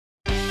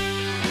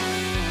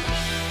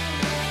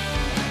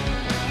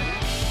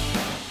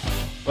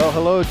Well,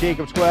 hello,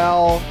 Jacob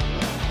Swell.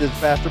 This is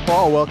Pastor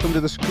Paul. Welcome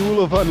to the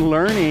School of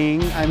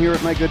Unlearning. I'm here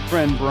with my good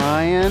friend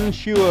Brian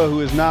Shua,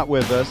 who is not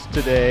with us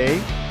today.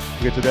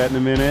 We'll get to that in a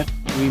minute.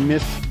 We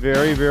miss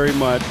very, very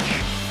much.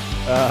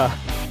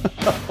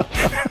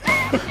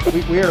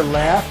 We are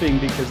laughing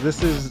because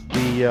this is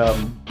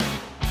the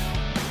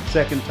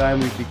second time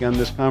we've begun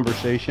this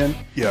conversation.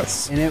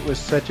 Yes. And it was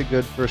such a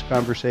good first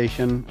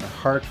conversation. Our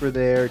hearts were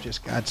there.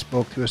 Just God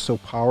spoke to us so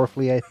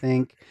powerfully, I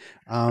think.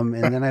 And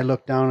then I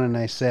looked down and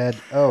I said,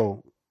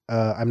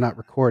 I'm not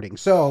recording.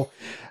 So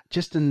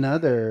just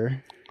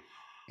another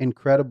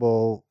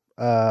incredible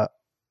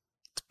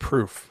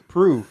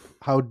proof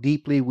how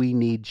deeply we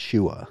need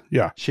Shua.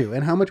 Yeah. Shua,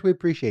 and how much we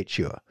appreciate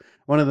Shua.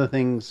 One of the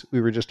things we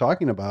were just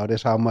talking about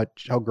is how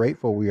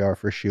grateful we are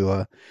for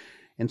Shua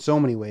in so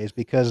many ways,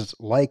 because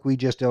like we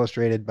just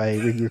illustrated by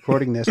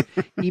recording this,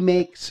 he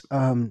makes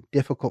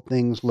difficult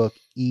things look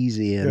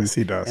easy. And, yes,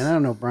 he does. And I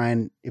don't know,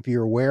 Brian, if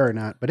you're aware or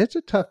not, but it's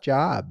a tough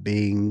job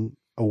being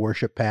a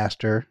worship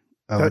pastor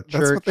of a church.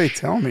 That's what they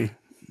tell me.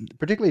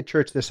 Particularly a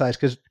church this size,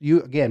 because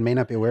you, again, may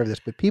not be aware of this,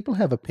 but people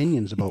have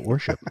opinions about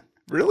worship.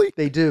 Really?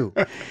 They do.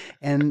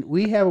 And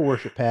we have a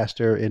worship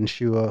pastor in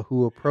Shua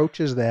who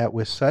approaches that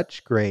with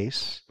such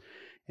grace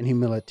and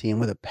humility and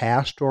with a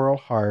pastoral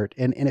heart.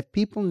 And if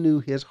people knew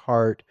his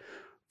heart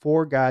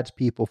for God's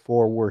people,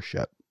 for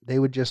worship, they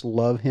would just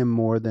love him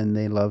more than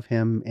they love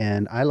him.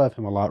 And I love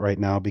him a lot right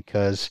now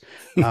because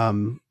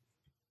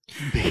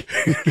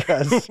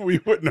we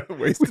wouldn't have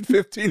wasted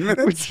 15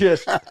 minutes. We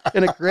just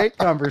in a great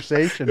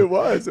conversation. It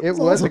was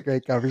awesome. A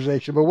great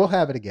conversation, but we'll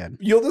have it again.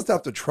 You'll just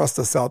have to trust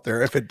us out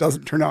there if it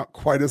doesn't turn out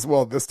quite as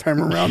well this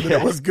time around than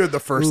it was good the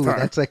first time.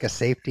 That's like a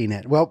safety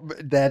net. Well,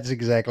 that's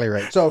exactly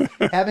right. So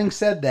having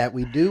said that,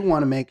 we do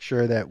want to make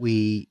sure that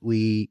we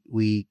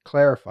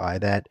clarify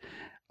that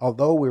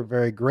although we're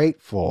very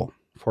grateful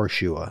for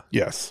Shua.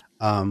 Yes.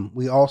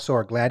 We also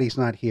are glad he's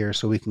not here,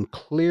 so we can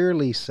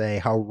clearly say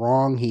how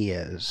wrong he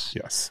is.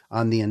 Yes.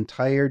 On the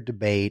entire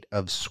debate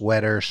of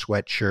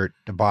sweatshirt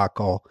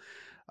debacle,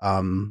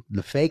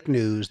 the fake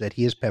news that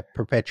he is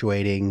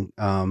perpetuating.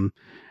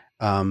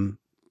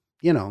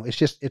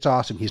 It's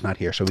awesome he's not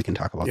here, so we can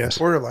talk about this.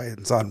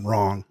 Borderline's on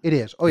wrong. It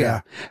is. Oh,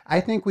 yeah. I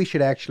think we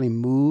should actually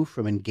move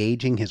from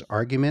engaging his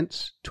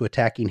arguments to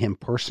attacking him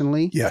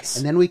personally. Yes.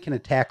 And then we can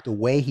attack the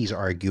way he's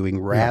arguing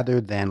rather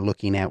than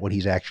looking at what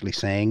he's actually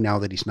saying now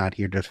that he's not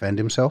here to defend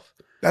himself.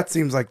 That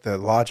seems like the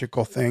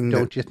logical thing.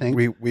 Don't you think?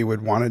 We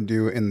would want to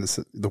do in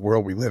the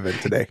world we live in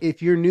today.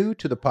 If you're new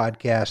to the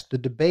podcast, the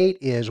debate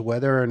is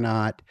whether or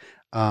not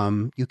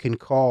you can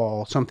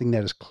call something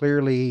that is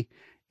clearly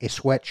a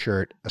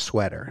sweatshirt a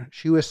sweater.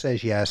 Shua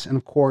says yes, and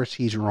of course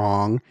he's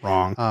wrong.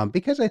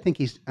 Because I think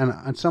he's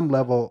on some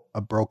level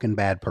a broken,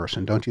 bad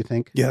person, don't you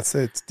think? Yes,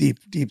 it's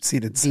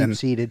deep-seated sin.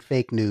 Deep-seated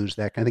fake news,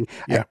 that kind of thing.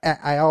 Yeah.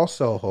 I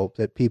also hope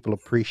that people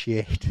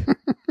appreciate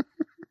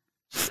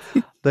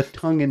the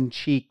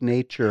tongue-in-cheek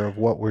nature of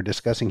what we're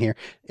discussing here,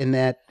 in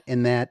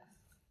that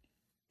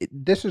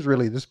this is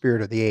really the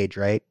spirit of the age,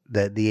 right?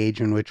 The age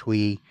in which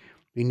we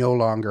no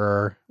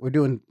longer, we're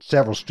doing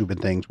several stupid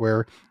things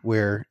where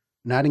we're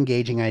not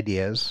engaging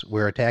ideas.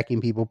 We're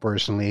attacking people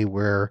personally.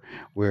 We're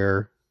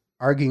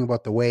arguing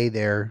about the way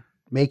they're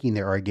making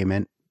their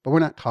argument, but we're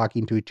not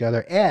talking to each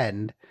other.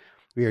 And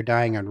we are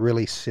dying on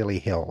really silly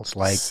hills,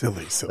 like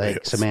silly hills.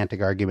 Semantic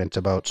arguments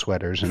about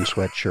sweaters and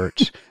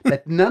sweatshirts.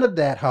 But none of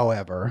that,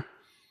 however,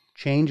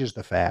 changes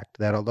the fact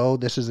that although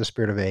this is the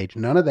spirit of age,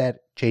 none of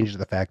that changes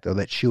the fact, though,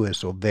 that Shua is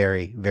so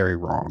very, very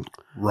wrong.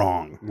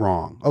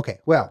 Wrong. Okay,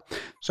 well,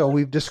 so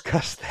we've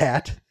discussed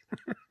that.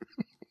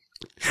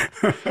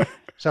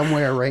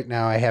 Somewhere right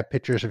now, I have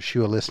pictures of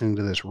Shua listening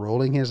to this,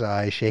 rolling his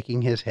eyes,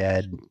 shaking his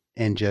head,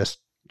 and just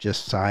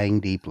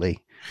sighing deeply.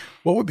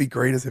 What would be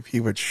great is if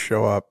he would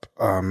show up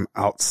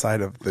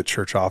outside of the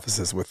church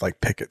offices with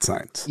like picket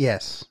signs.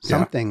 Yes,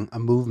 something, a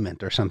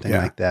movement or something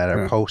like that,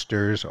 or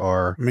posters,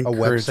 or a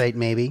website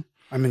maybe.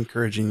 I'm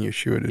encouraging you,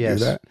 Shua, to do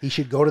that. He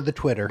should go to the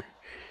Twitter.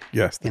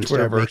 Yes, the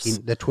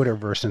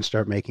Twitterverse and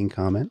start making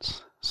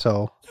comments.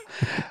 So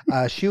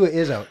Shua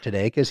is out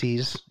today because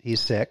he's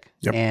sick.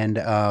 Yep.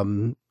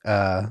 And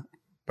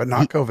but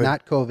not COVID.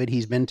 Not COVID.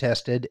 He's been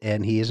tested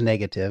and he is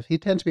negative. He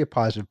tends to be a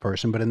positive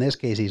person, but in this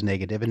case he's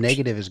negative. And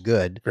negative is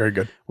good. Very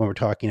good. When we're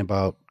talking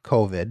about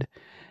COVID.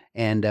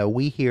 And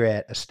we here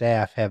at a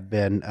staff have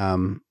been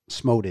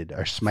smited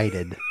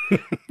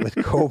with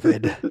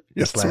COVID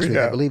this last week.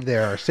 I believe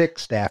there are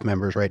 6 staff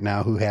members right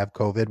now who have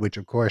COVID, which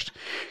of course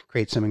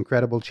creates some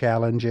incredible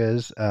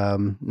challenges,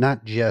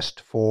 not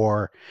just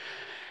for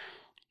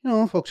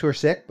folks who are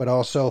sick, but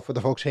also for the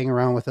folks hanging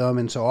around with them.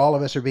 And so all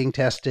of us are being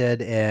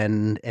tested.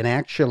 And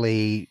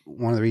actually,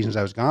 one of the reasons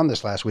I was gone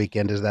this last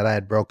weekend is that I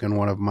had broken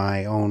one of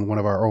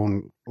our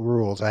own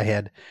rules. I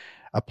had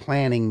a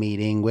planning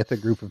meeting with a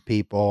group of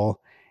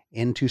people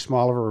in too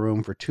small of a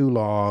room for too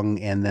long,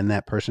 and then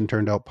that person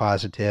turned out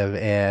positive,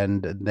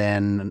 and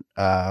then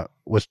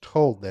was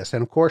told this.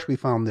 And of course, we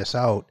found this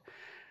out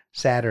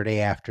Saturday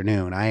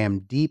afternoon. I am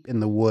deep in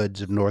the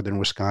woods of northern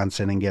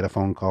Wisconsin and get a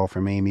phone call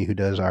from Amy, who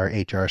does our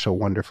HR so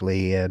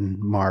wonderfully, and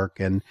Mark,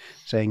 and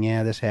saying,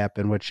 yeah, this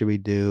happened. What should we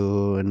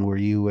do? And were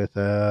you with,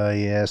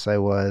 yes, I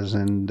was.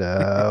 And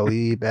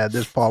we've had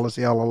this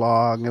policy all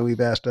along, and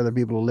we've asked other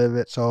people to live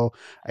it. So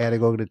I had to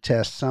go to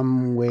test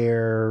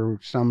somewhere,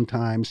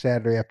 sometime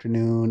Saturday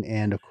afternoon.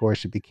 And of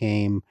course, it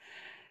became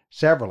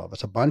several of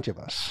us, a bunch of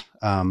us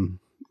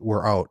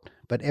were out.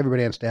 But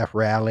everybody on staff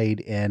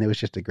rallied, and it was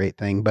just a great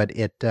thing. But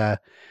it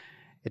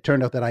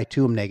turned out that I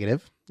too am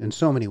negative in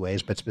so many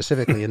ways, but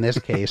specifically in this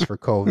case for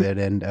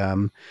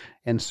COVID.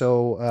 And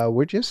so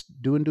we're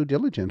just doing due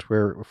diligence.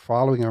 We're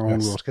following our own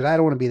rules, because I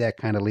don't want to be that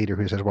kind of leader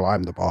who says, well,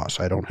 I'm the boss.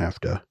 I don't have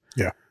to.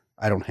 Yeah.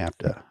 I don't have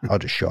to. I'll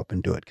just show up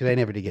and do it, because I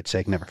never did get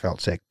sick, never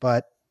felt sick.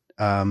 But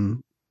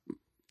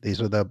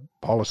these are the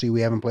policy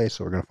we have in place,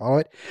 so we're going to follow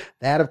it.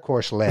 That, of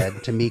course,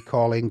 led to me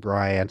calling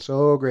Brian.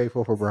 So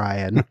grateful for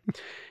Brian.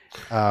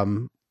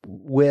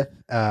 With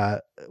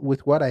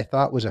what I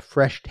thought was a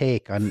fresh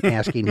take on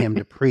asking him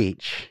to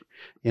preach,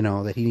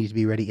 that he needs to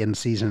be ready in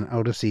season,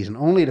 out of season,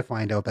 only to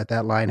find out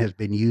that line has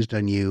been used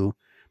on you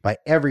by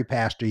every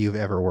pastor you've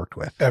ever worked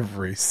with.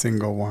 Every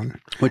single one.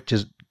 Which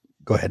is,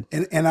 go ahead.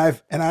 And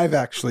I've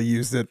actually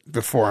used it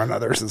before on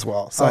others as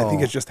well. So I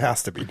think it just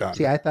has to be done.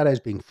 See, I thought I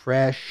was being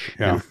fresh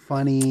and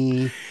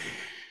funny.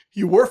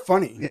 You were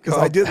funny, because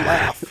I did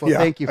laugh. Well,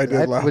 thank you for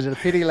that. Was it a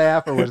pity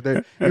laugh, or was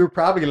there? You were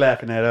probably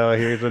laughing at,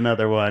 here's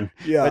another one.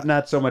 Yeah. But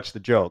not so much the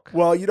joke.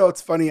 Well,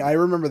 it's funny. I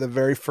remember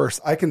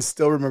I can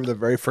still remember the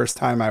very first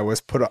time I was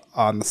put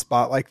on the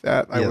spot like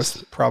that. I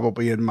was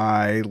probably in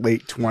my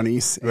late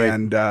 20s, right.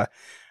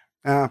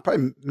 And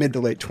probably mid to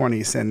late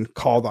 20s, and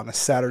called on a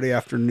Saturday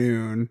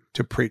afternoon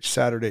to preach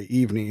Saturday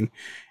evening.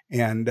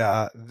 And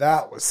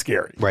that was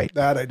scary. Right.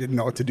 That I didn't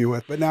know what to do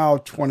with. But now,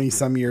 20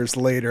 some years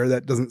later,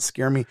 that doesn't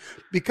scare me,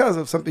 because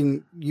of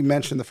something you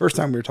mentioned the first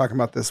time we were talking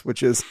about this,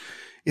 which is,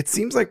 it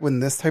seems like when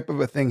this type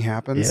of a thing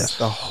happens,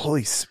 the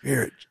Holy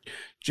Spirit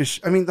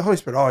the Holy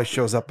Spirit always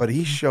shows up, but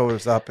he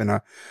shows up in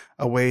a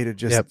way to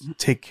just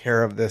take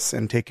care of this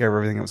and take care of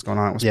everything that was going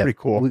on. It was pretty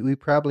cool. We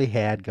probably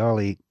had,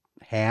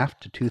 half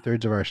to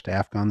 2/3 of our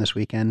staff gone this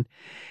weekend.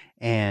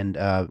 And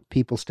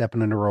people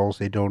stepping into roles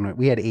they don't.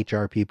 We had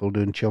HR people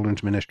doing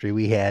children's ministry.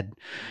 We had,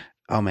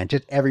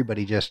 just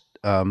everybody just,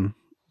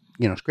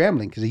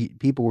 scrambling, because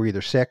people were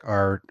either sick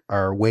or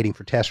are waiting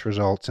for test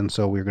results. And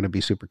so we were going to be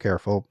super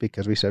careful,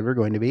 because we said we're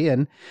going to be.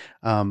 And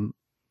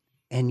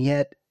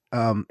yet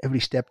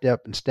everybody stepped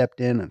up and stepped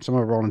in, and some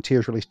of our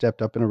volunteers really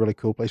stepped up in a really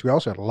cool place. We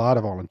also had a lot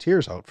of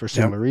volunteers out for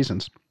similar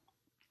reasons.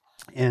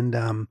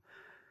 And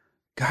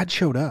God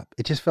showed up.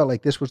 It just felt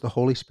like this was the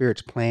Holy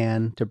Spirit's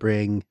plan to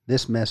bring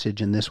this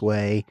message in this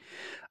way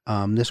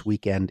this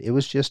weekend. It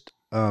was just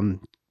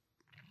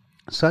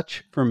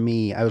such, for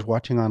me, I was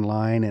watching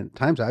online, and at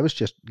times I was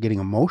just getting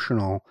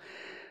emotional,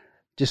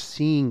 just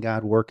seeing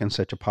God work in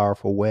such a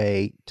powerful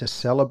way to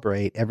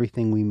celebrate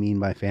everything we mean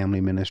by family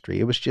ministry.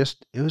 It was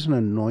an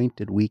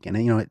anointed weekend.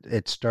 And,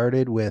 it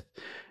started with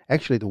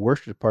actually the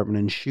worship department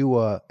in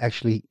Shua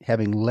actually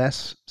having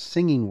less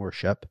singing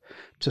worship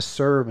to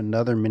serve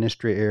another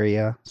ministry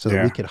area, so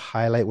that we could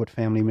highlight what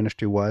family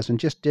ministry was, and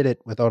just did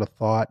it without a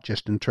thought,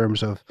 just in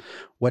terms of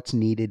what's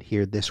needed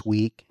here this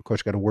week. Of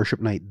course, got a worship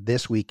night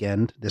this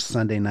weekend, this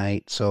Sunday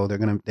night, so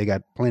they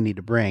got plenty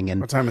to bring. And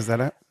what time is that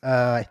at?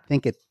 I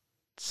think it's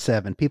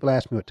 7. People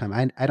ask me what time.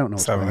 I don't know.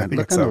 7.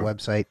 Look on the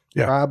website.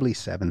 Yeah. Probably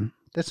 7.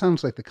 That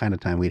sounds like the kind of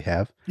time we'd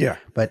have. Yeah.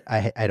 But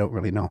I don't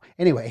really know.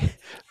 Anyway,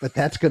 but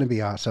that's going to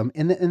be awesome.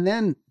 And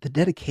then the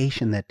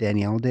dedication that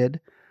Danielle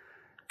did,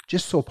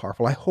 just so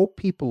powerful. I hope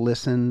people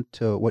listen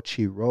to what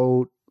she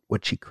wrote,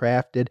 what she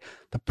crafted,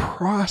 the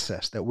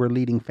process that we're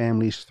leading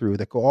families through,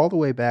 that go all the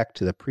way back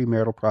to the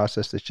premarital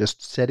process that's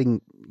just setting,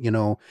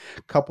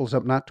 couples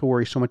up not to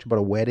worry so much about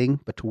a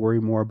wedding, but to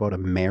worry more about a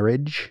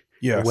marriage.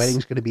 Yes. The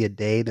wedding's going to be a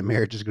day, the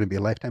marriage is going to be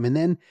a lifetime. And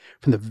then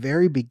from the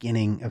very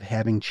beginning of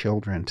having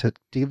children, to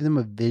give them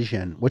a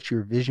vision. What's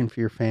your vision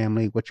for your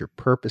family? What's your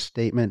purpose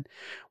statement?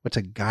 What's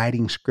a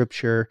guiding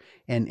scripture?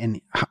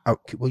 And how,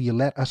 will you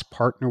let us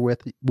partner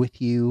with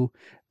you?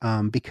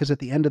 Because at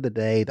the end of the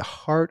day, the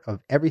heart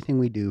of everything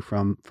we do,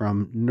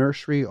 from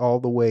nursery all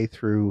the way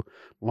through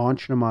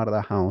launching them out of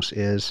the house,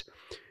 is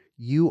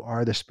you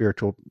are the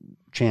spiritual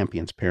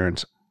champions,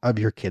 parents, of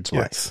your kids'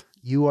 life.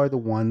 You are the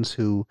ones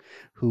who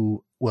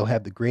will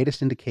have the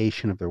greatest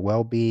indication of their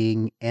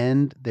well-being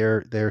and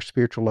their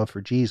spiritual love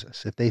for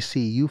Jesus. If they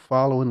see you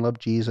follow and love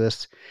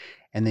Jesus,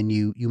 and then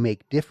you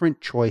make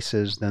different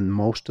choices than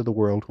most of the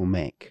world will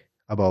make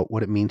about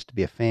what it means to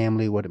be a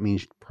family, what it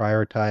means to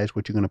prioritize,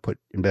 what you're going to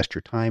invest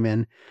your time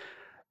in,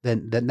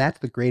 then that's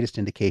the greatest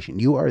indication.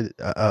 You are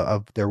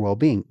of their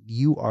well-being.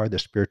 You are the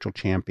spiritual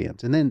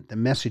champions. And then the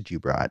message you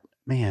brought,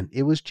 man,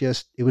 it was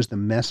the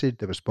message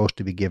that was supposed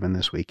to be given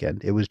this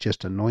weekend. It was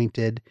just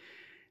anointed,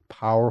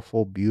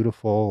 powerful,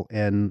 beautiful,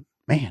 and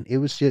man,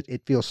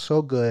 it feels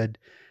so good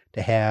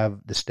to have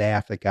the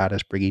staff that God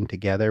is bringing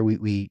together.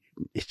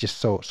 It's just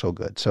so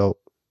good. So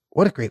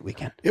what a great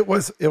weekend. It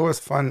was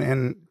fun,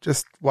 and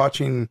just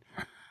watching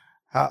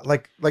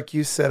Like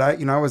you said,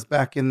 I was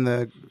back in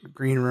the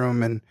green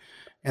room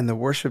and the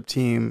worship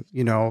team,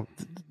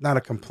 not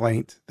a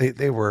complaint.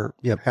 They were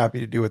happy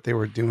to do what they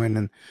were doing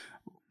and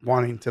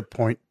wanting to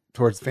point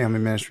towards family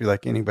ministry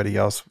like anybody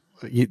else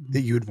that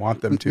you'd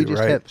want them to, we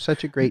just right? have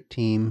such a great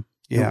team.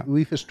 Yeah.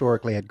 We've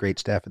historically had great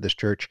staff at this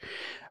church,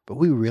 but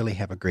we really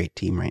have a great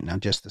team right now.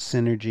 Just the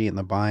synergy and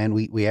the buy-in.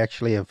 We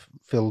actually have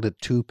filled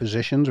 2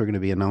 positions. We're going to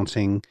be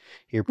announcing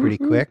here pretty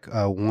quick.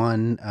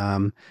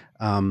 One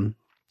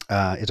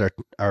is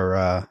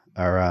our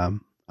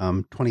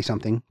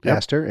 20-something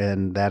pastor,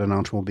 and that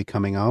announcement will be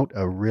coming out.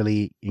 A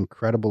really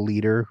incredible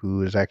leader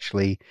who is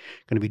actually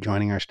going to be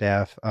joining our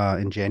staff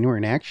in January.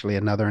 And actually,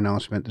 another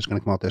announcement is going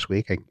to come out this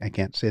week. I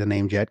can't say the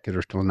names yet because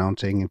we're still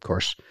announcing. Of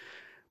course,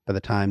 by the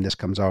time this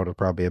comes out, it'll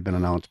probably have been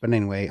announced. But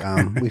anyway,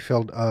 we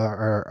filled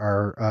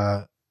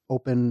our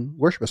open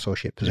worship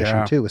associate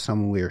position too with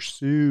someone we are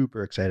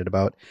super excited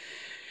about.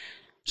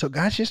 So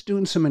God's just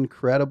doing some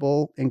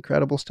incredible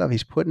stuff.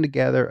 He's putting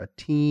together a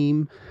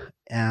team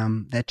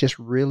that just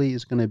really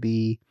is going to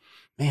be,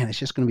 it's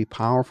just going to be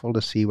powerful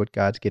to see what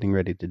God's getting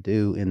ready to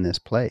do in this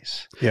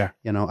place. Yeah.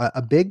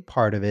 A big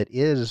part of it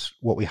is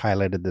what we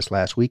highlighted this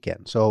last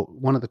weekend. So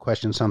one of the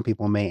questions some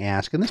people may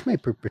ask, and this may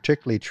be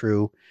particularly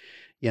true,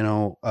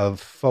 of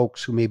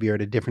folks who maybe are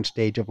at a different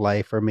stage of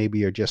life or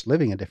maybe are just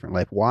living a different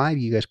life. Why do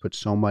you guys put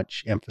so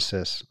much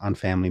emphasis on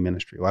family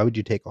ministry? Why would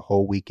you take a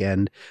whole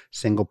weekend?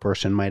 Single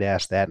person might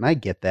ask that, and I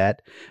get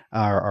that.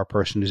 Our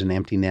person who's an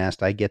empty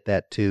nest, I get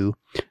that too.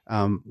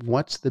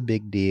 What's the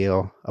big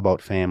deal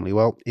about family?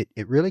 Well,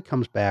 it really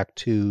comes back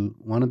to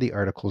one of the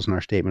articles in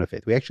our Statement of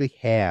Faith. We actually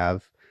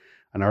have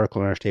an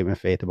article in our Statement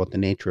of Faith about the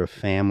nature of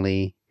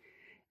family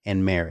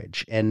and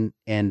marriage. And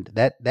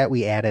that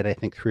we added, I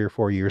think, 3 or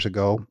 4 years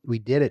ago. We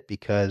did it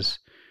because,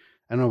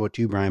 I don't know about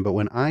you, Brian, but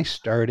when I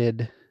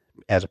started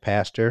as a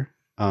pastor,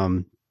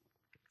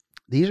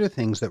 these are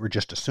things that were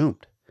just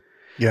assumed.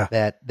 Yeah.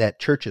 That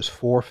church is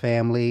for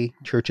family,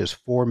 church is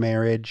for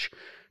marriage,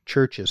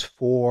 church is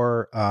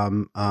for,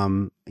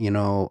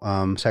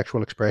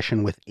 sexual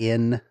expression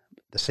within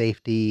the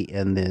safety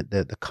and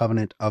the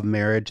covenant of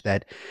marriage,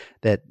 that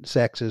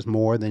sex is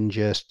more than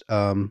just,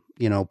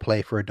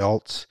 play for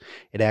adults.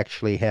 It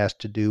actually has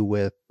to do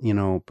with,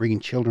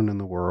 bringing children in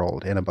the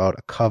world and about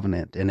a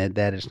covenant, and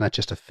that it's not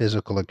just a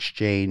physical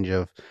exchange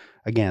of,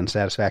 again,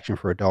 satisfaction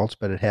for adults,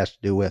 but it has to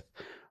do with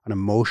an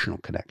emotional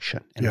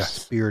connection and a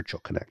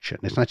spiritual connection.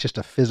 It's not just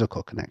a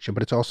physical connection,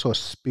 but it's also a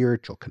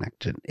spiritual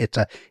connection. It's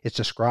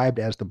described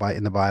in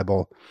the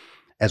Bible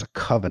as a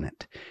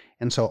covenant.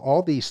 And so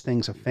all these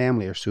things of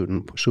family are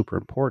super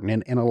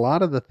important. And a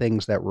lot of the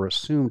things that were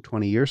assumed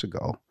 20 years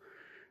ago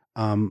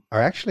are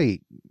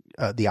actually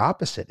the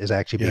opposite is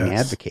actually being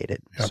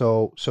advocated. Yep.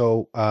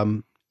 So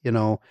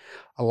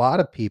a lot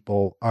of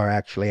people are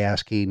actually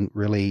asking,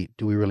 really,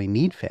 do we really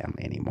need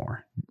family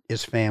anymore?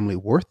 Is family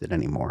worth it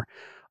anymore?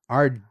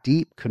 Our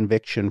deep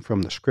conviction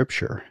from the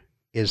scripture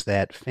is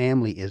that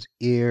family is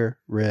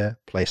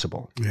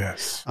irreplaceable.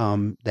 Yes.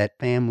 That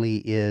family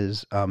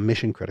is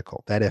mission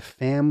critical. That if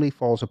family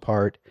falls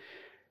apart,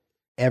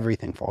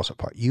 everything falls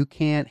apart. You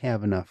can't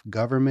have enough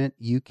government.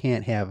 You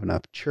can't have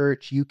enough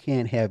church. You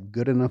can't have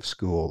good enough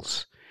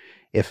schools.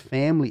 If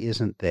family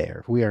isn't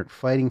there, if we aren't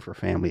fighting for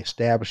family,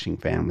 establishing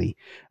family,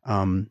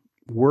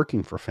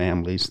 working for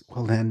families,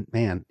 well then,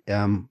 man,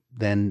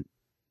 then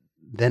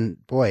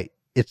boy,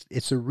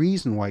 it's a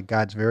reason why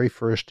God's very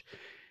first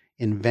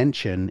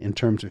invention in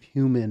terms of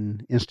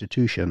human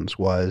institutions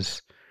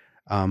was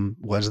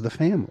the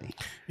family.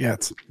 Yeah,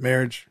 it's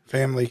marriage,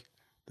 family,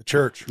 the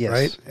church,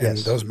 right? And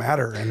those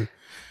matter,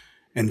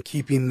 and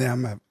keeping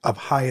them of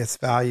highest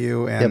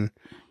value and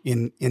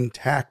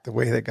intact the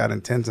way that God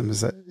intends them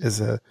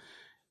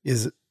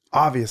is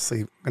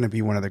obviously going to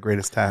be one of the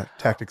greatest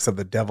tactics of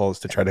the devil, is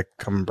to try to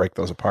come and break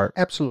those apart.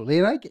 Absolutely.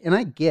 And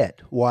I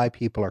get why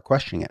people are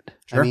questioning it.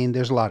 Sure. I mean,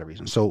 there's a lot of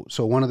reasons. So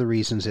one of the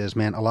reasons is,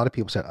 man, a lot of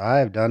people said,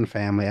 I've done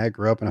family. I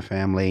grew up in a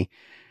family.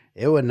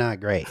 It was not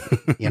great.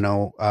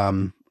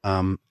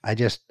 I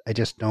just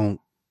don't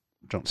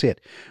see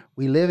it.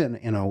 We live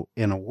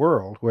in a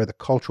world where the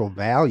cultural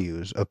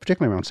values of,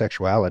 particularly around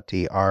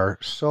sexuality, are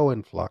so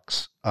in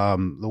flux.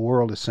 The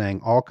world is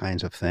saying all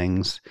kinds of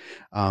things.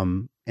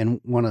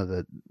 And one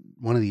of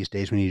these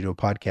days we need to do a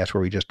podcast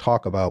where we just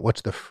talk about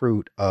what's the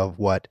fruit of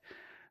what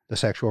the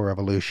sexual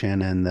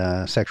revolution and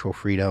the sexual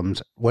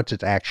freedoms, what's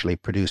it actually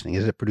producing?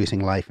 Is it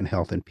producing life and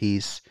health and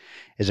peace?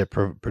 Is it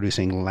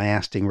producing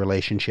lasting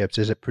relationships?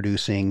 Is it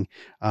producing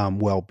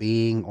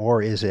well-being,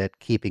 or is it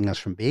keeping us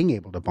from being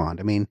able to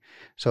bond? I mean,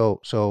 so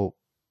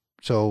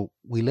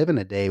we live in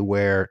a day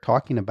where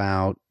talking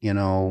about,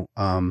 biblical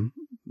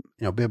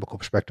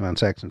perspective on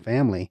sex and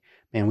family,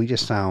 man, we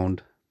just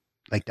sound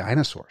like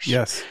dinosaurs.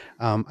 Yes.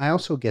 I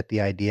also get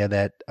the idea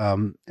that,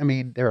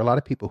 there are a lot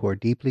of people who are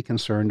deeply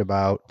concerned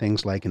about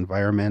things like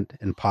environment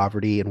and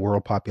poverty and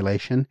world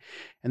population.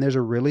 And there's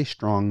a really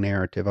strong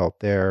narrative out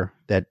there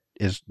that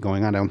is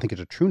going on. I don't think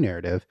it's a true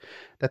narrative,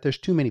 that there's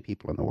too many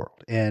people in the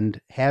world.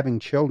 And having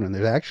children,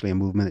 there's actually a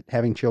movement that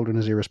having children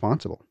is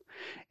irresponsible.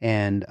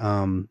 And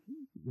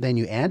then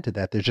you add to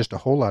that, there's just a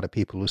whole lot of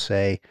people who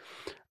say,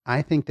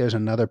 I think there's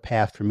another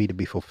path for me to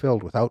be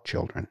fulfilled without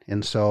children.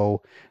 And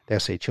so they'll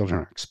say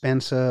children are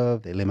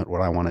expensive. They limit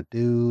what I want to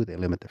do. They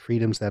limit the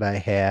freedoms that I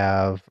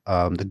have,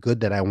 the good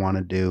that I want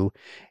to do.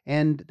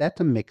 And that's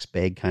a mixed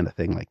bag kind of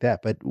thing like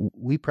that. But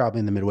we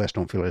probably in the Midwest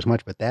don't feel it as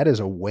much, but that is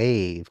a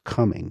wave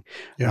coming.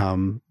 Yeah.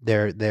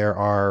 There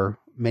are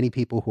many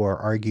people who are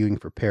arguing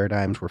for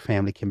paradigms where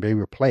family can be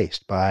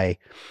replaced by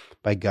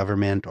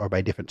government or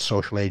by different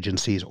social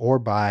agencies or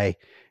by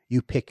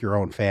you pick your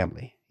own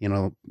family. You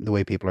know, the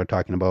way people are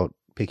talking about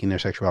picking their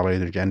sexuality,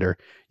 their gender,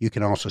 you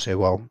can also say,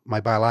 well,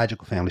 my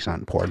biological family's not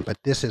important, but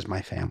this is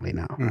my family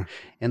now.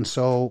 And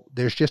so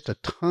there's just a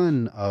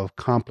ton of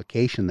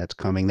complication that's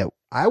coming that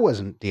I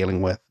wasn't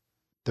dealing with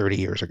 30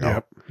 years ago.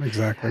 Yep,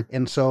 exactly.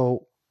 And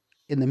so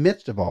in the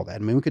midst of all that, I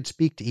mean, we could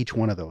speak to each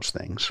one of those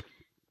things.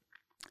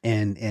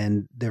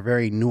 And they're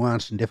very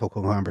nuanced and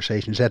difficult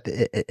conversations.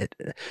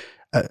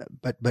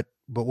 But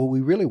what we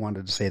really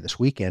wanted to say this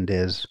weekend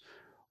is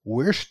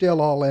we're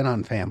still all in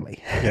on family.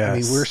 Yes. I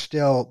mean, we're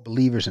still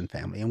believers in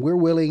family, and we're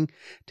willing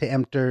to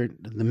enter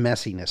the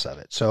messiness of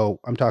it. So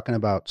I'm talking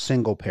about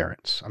single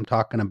parents. I'm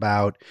talking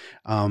about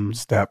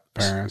step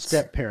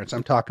parents.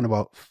 I'm talking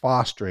about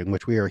fostering,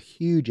 which we are a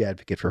huge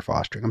advocate for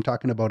fostering. I'm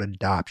talking about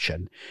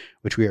adoption,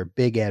 which we are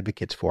big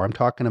advocates for. I'm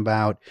talking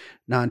about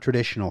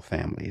non-traditional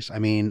families. I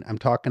mean, I'm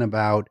talking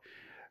about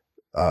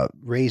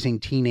raising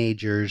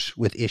teenagers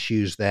with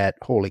issues that,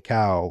 holy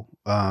cow,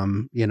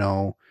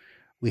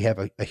 we have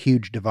a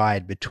huge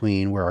divide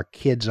between where our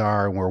kids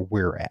are and where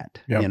we're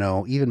at. Yep. You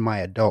know, even my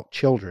adult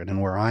children and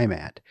where I'm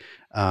at.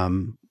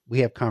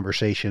 We have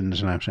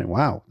conversations and I'm saying,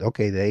 wow,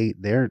 okay,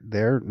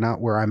 they're not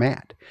where I'm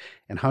at.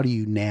 And how do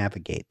you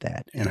navigate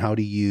that? And how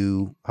do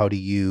you,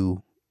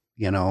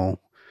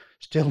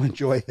 still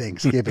enjoy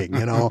Thanksgiving,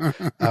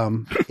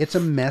 it's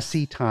a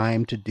messy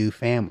time to do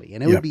family.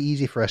 And it would be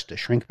easy for us to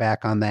shrink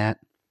back on that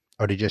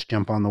or to just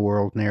jump on the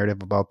world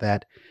narrative about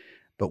that.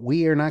 But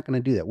we are not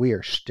going to do that. We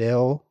are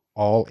still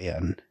all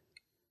in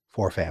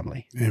for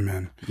family.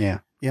 Amen. Yeah.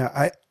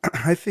 Yeah.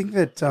 I think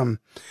that,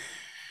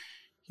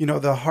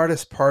 the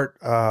hardest part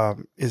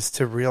is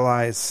to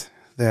realize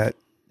that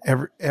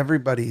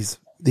everybody's,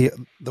 the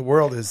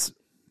world is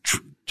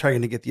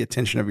trying to get the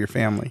attention of your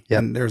family. Yep.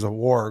 And there's a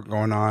war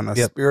going on, a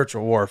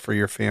spiritual war for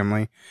your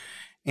family.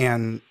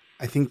 And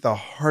I think the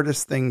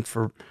hardest thing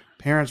for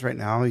parents right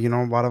now, a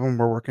lot of them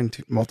were working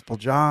multiple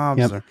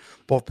jobs or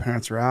both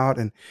parents are out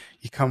and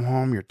you come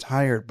home, you're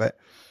tired, but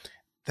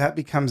that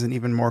becomes an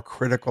even more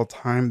critical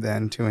time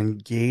then to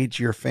engage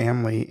your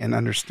family and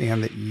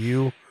understand that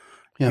you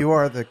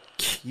are the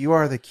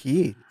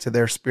key to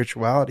their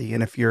spirituality.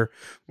 And if you're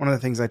one of the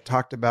things I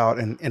talked about,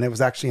 and it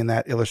was actually in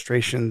that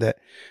illustration that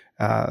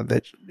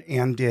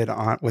Ann did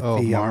with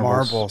the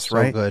marbles,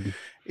 right? So good.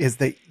 Is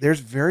that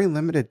there's very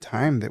limited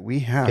time that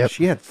we have.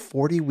 She had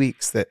 40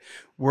 weeks that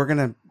we're going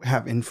to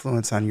have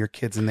influence on your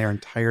kids in their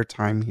entire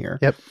time here.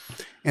 Yep.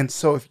 And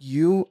so if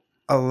you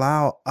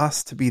allow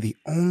us to be the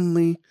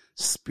only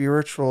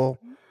spiritual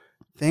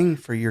thing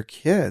for your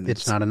kids,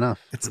 it's not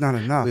enough. It's not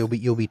enough.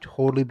 You'll be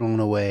totally blown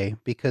away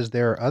because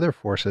there are other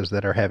forces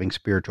that are having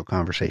spiritual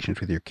conversations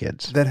with your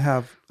kids that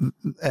have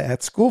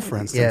at school, for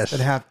instance, that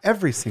have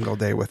every single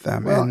day with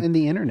them. Well, and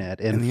the internet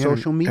and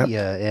social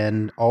media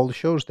and all the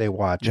shows they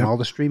watch and all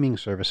the streaming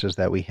services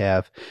that we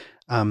have.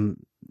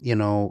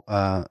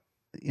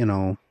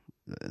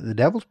 The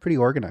devil's pretty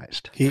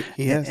organized. He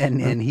is.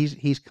 And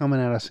he's coming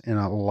at us in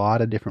a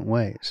lot of different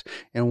ways.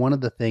 And one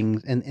of the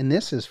things, and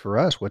this is for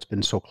us, what's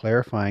been so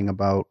clarifying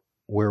about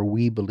where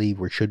we believe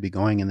we should be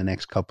going in the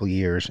next couple of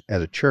years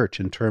as a church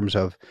in terms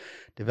of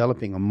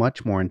developing a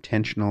much more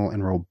intentional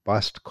and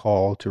robust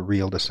call to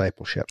real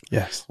discipleship.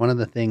 Yes. One of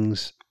the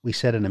things we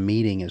said in a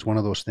meeting is one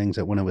of those things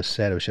that when it was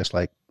said, it was just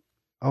like,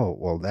 oh,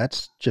 well,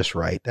 that's just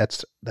right.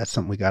 That's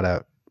something we got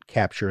to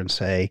capture and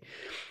say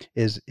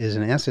is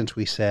in essence,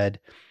 we said,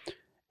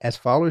 as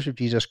followers of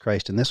Jesus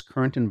Christ in this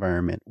current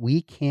environment,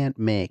 we can't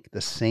make the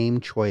same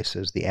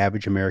choices the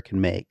average American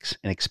makes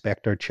and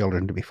expect our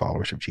children to be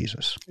followers of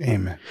Jesus.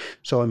 Amen.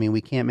 So, we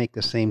can't make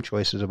the same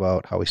choices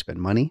about how we spend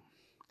money,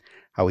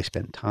 how we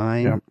spend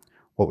time,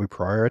 what we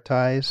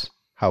prioritize,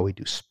 how we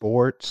do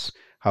sports,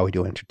 how we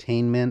do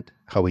entertainment,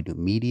 how we do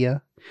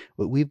media.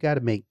 We've got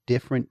to make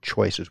different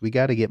choices. We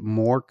got to get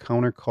more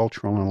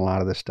countercultural in a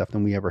lot of this stuff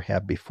than we ever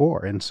have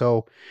before. And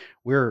so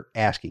we're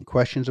asking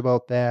questions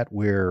about that.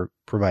 We're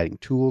providing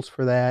tools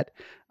for that,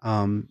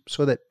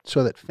 so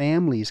that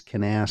families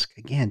can ask,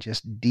 again,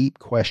 just deep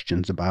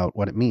questions about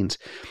what it means.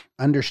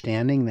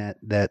 Understanding that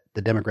the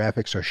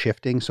demographics are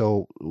shifting.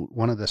 So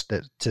one of the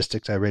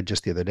statistics I read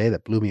just the other day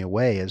that blew me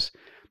away is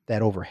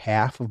that over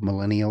half of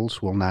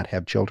millennials will not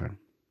have children.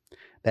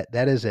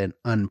 That is an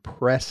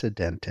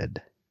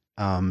unprecedented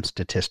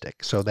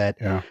statistic. So that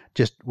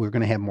we're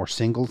going to have more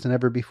singles than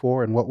ever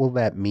before. And what will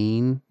that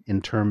mean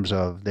in terms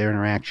of their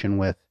interaction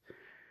with,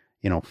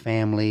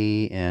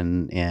 family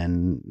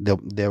and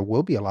there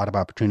will be a lot of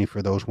opportunity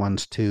for those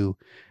ones to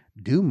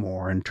do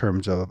more in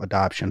terms of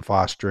adoption,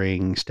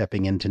 fostering,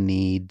 stepping into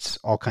needs,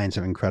 all kinds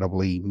of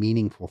incredibly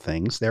meaningful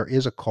things. There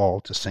is a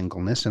call to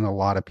singleness, and a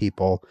lot of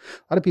people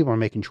are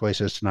making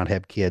choices to not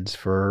have kids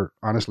for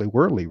honestly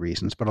worldly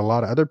reasons, but a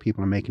lot of other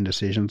people are making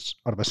decisions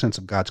out of a sense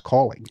of God's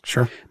calling.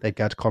 Sure. That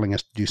God's calling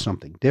us to do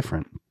something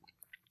different.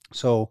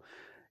 So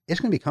it's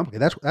going to be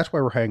complicated. That's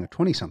why we're hiring a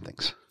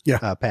 20-somethings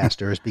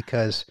pastor, is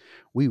because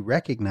we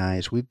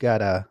recognize we've got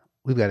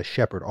to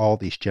shepherd all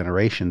these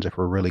generations if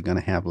we're really going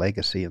to have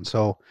legacy. And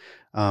so,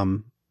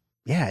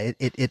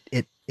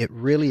 it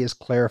really is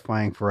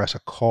clarifying for us a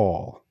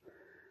call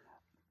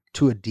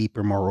to a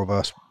deeper, more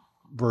robust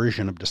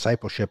version of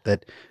discipleship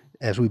that,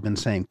 as we've been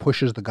saying,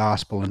 pushes the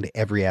gospel into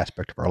every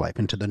aspect of our life,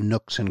 into the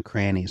nooks and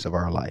crannies of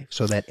our life,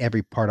 so that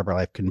every part of our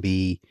life can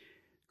be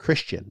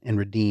Christian and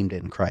redeemed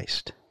in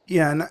Christ.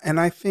 Yeah, and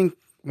I think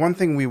one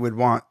thing we would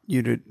want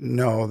you to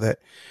know that,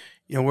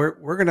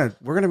 we're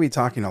gonna be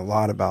talking a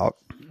lot about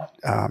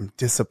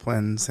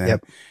disciplines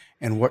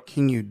and what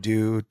can you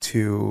do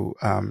to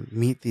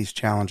meet these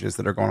challenges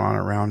that are going on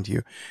around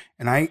you.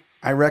 And I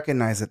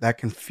recognize that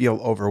can feel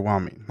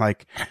overwhelming.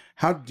 Like,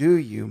 how do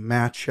you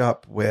match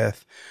up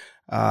with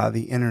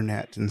the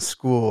internet and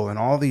school and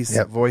all these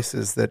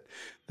voices that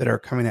are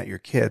coming at your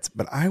kids?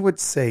 But I would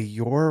say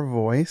your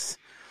voice,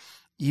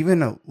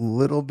 even a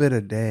little bit a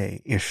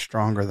day, is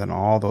stronger than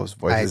all those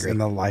voices in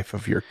the life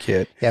of your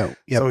kid. Yeah.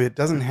 Yep. So it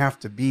doesn't have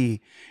to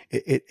be,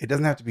 it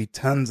doesn't have to be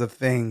tons of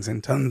things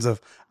and tons of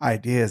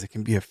ideas. It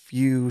can be a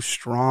few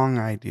strong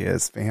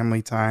ideas,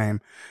 family time,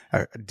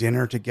 a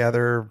dinner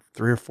together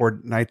 3 or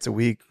 4 nights a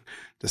week,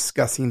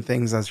 discussing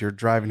things as you're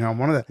driving home.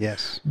 One of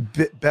the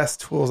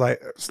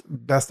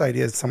best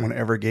ideas someone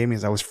ever gave me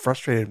is I was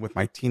frustrated with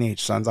my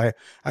teenage sons.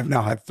 I've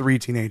now had 3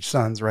 teenage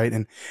sons, right?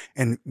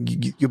 And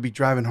you'll be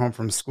driving home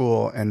from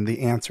school, and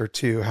the answer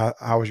to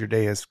how was your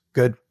day is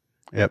good.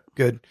 Yep.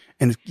 Good.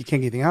 And you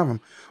can't get anything out of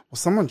them. Well,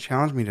 someone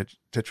challenged me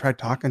to try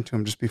talking to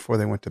them just before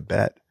they went to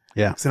bed.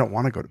 Yeah. Because they don't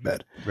want to go to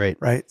bed.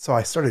 Right. So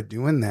I started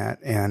doing that,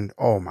 and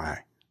oh my,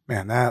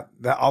 man, that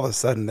all of a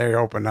sudden they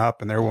open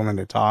up and they're willing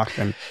to talk.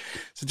 And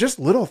so just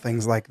little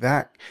things like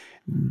that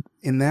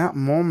in that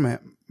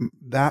moment,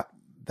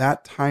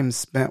 that time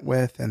spent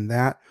with, and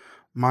that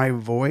my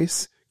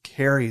voice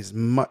carries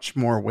much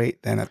more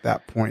weight than at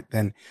that point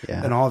than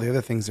all the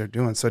other things they're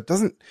doing. So it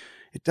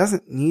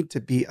doesn't need to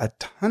be a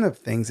ton of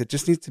things. It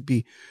just needs to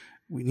be,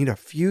 we need a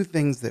few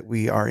things that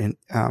we are in,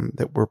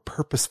 that we're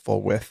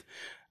purposeful with,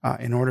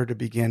 in order to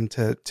begin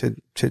to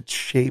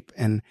shape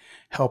and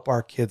help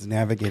our kids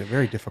navigate a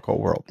very difficult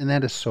world. And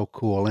that is so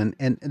cool.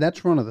 And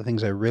that's one of the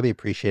things I really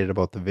appreciated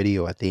about the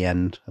video at the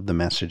end of the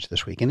message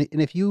this week. And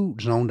if you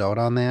zoned out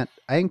on that,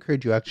 I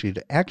encourage you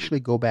to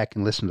go back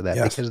and listen to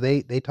that, because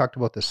they talked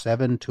about the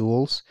 7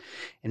 tools,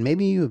 and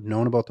maybe you have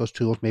known about those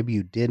tools. Maybe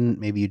you didn't,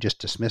 maybe you just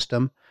dismissed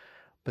them.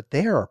 But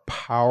they are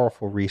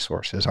powerful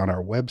resources on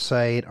our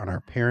website, on our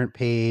parent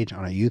page, on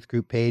our youth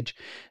group page.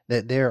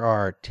 That there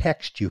are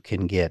texts you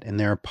can get, and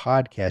there are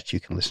podcasts you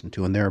can listen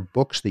to, and there are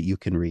books that you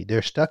can read.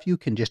 There's stuff you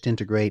can just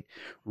integrate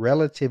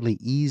relatively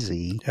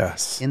easy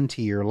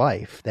into your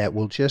life that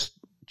will just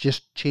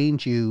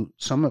change you.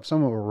 Some of it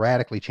will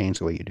radically change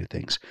the way you do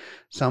things.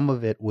 Some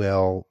of it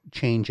will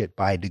change it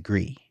by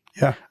degree.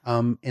 Yeah.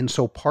 And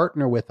so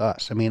partner with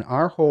us. I mean,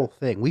 our whole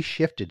thing, we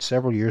shifted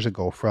several years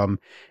ago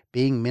from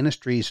being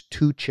ministries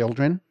to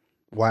children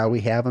while we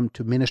have them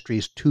to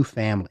ministries to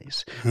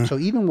families. Mm-hmm. So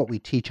even what we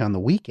teach on the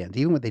weekends,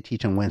 even what they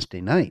teach on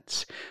Wednesday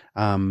nights,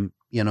 that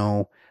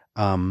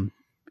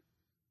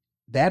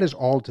is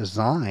all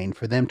designed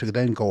for them to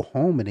then go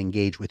home and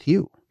engage with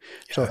you.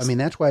 Yes. So, I mean,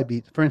 that's why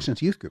for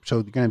instance, youth group. So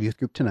you're going to have youth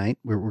group tonight.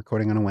 We're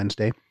recording on a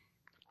Wednesday.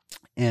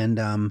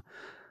 And,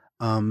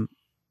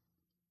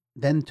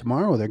 then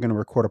tomorrow they're going to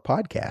record a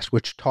podcast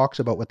which talks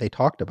about what they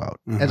talked about.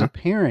 Mm-hmm. As a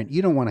parent,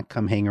 you don't want to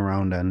come hang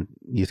around on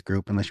youth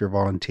group unless you're a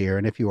volunteer.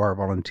 And if you are a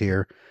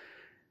volunteer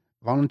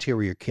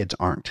where your kids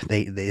aren't.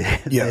 They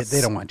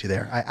don't want you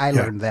there. I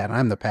learned that.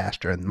 I'm the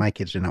pastor, and my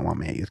kids do not want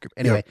me at youth group.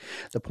 Anyway,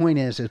 the point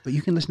is, but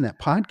you can listen to that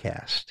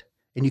podcast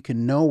and you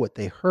can know what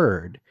they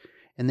heard,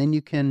 and then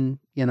you can,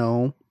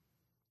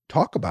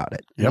 talk about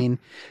it. Yep. I mean,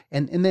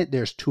 and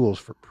there's tools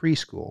for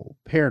preschool,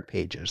 parent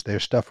pages,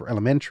 there's stuff for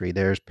elementary,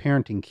 there's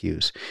parenting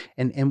cues.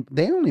 And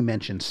they only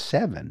mentioned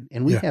 7,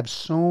 and we have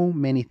so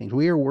many things.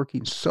 We are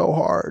working so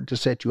hard to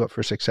set you up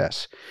for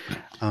success.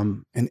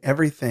 And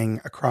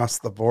everything across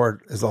the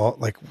board is all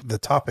like the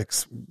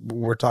topics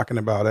we're talking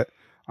about it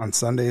on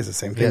Sundays, the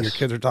same thing your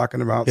kids are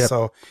talking about. Yep.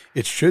 So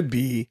it should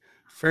be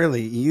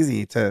fairly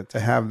easy to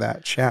have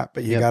that chat,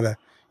 but you gotta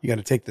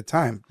take the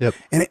time. Yep.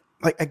 And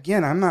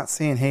again, I'm not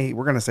saying, hey,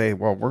 we're going to say,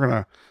 well, we're going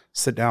to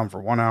sit down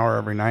for 1 hour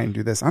every night and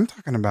do this. I'm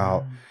talking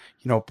about,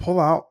 pull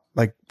out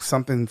like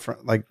something from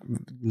like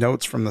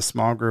notes from the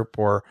small group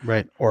or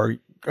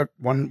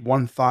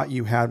one thought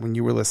you had when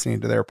you were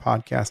listening to their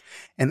podcast,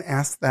 and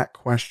ask that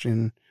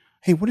question.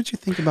 Hey, what did you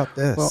think about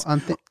this?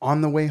 Well, on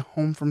the way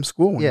home from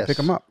school when you pick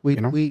them up?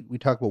 We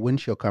talk about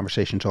windshield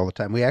conversations all the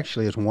time. We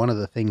actually, is one of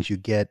the things you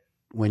get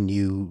when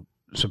you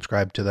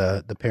subscribe to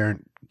the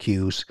parent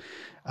cues,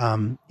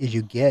 is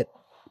you get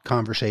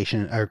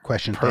conversation or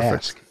questions to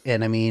ask.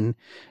 And I mean,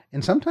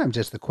 and sometimes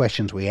it's the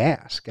questions we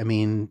ask. I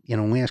mean,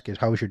 when we ask is,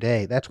 how was your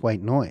day? That's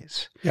white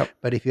noise. Yep.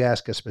 But if you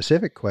ask a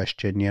specific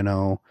question,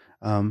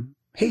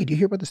 hey, do you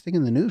hear about this thing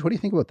in the news? What do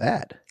you think about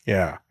that?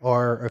 Yeah.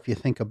 Or if you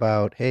think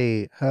about,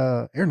 hey,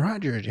 Aaron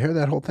Rodgers, you hear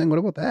that whole thing? What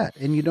about that?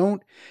 And you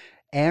don't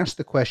ask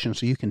the question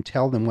so you can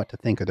tell them what to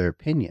think of their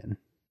opinion.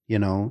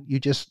 You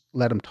just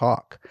let them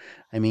talk.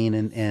 I mean,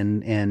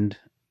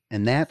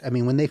 and that, I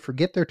mean, when they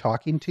forget they're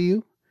talking to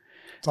you,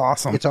 it's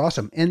awesome. It's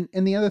awesome. And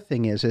the other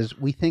thing is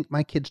we think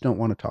my kids don't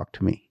want to talk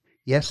to me.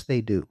 Yes,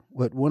 they do.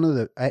 But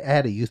I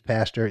had a youth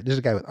pastor, this is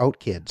a guy without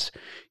kids,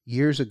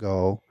 years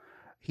ago.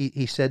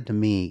 He said to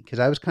me, because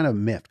I was kind of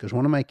miffed, because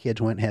one of my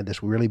kids went and had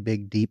this really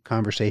big, deep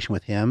conversation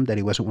with him that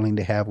he wasn't willing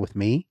to have with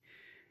me.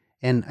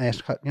 And I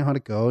asked, how'd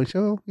it go? He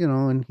said,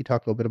 and he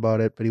talked a little bit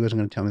about it, but he wasn't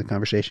going to tell me the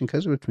conversation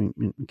because it was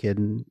between the kid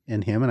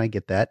and him, and I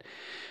get that.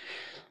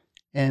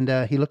 And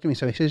he looked at me,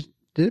 so he says,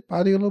 did it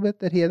bother you a little bit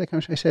that he had that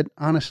conversation? I said,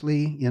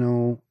 honestly,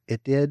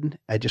 it did.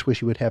 I just wish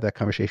he would have that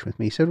conversation with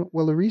me. He said,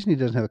 well, the reason he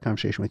doesn't have a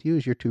conversation with you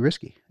is you're too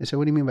risky. I said,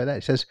 what do you mean by that?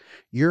 He says,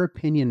 your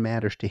opinion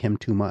matters to him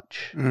too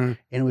much. And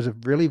it was a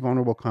really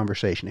vulnerable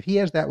conversation. If he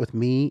has that with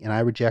me and I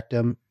reject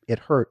him, it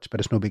hurts, but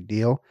it's no big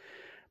deal.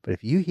 But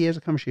if he has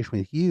a conversation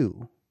with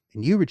you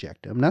and you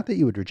reject him, not that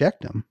you would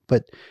reject him,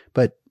 but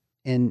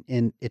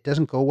it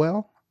doesn't go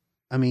well.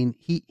 I mean,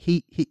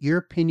 he your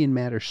opinion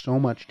matters so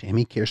much to him.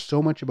 He cares so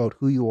much about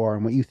who you are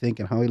and what you think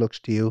and how he looks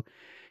to you.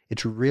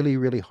 It's really,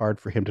 really hard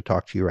for him to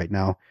talk to you right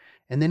now.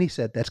 And then he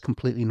said, that's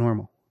completely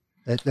normal.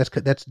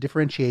 That's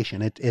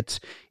differentiation.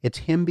 It's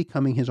him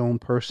becoming his own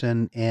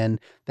person. And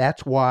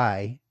that's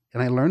why,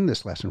 and I learned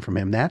this lesson from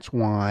him, that's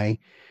why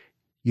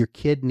your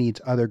kid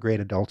needs other great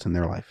adults in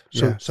their life.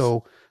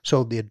 So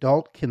the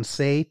adult can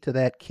say to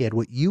that kid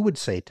what you would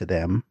say to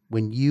them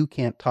when you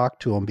can't talk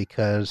to them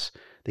because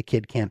the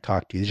kid can't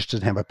talk to you. He just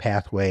doesn't have a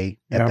pathway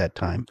at that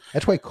time.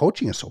 That's why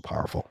coaching is so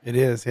powerful. It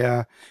is,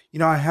 yeah.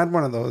 I had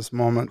one of those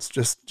moments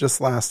just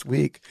last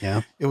week.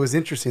 Yeah. It was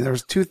interesting. There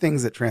was two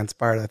things that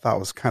transpired I thought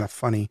was kind of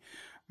funny.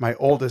 My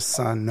oldest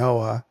son,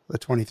 Noah, the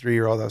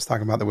 23-year-old I was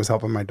talking about that was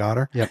helping my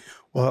daughter. Yep.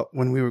 Well,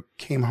 when we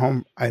came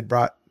home, I had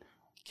brought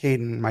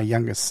Caden, my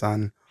youngest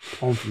son,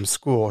 home from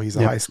school. He's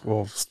a high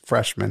school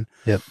freshman.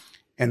 Yep.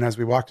 And as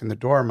we walked in the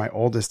door, my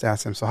oldest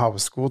asked him, so how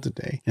was school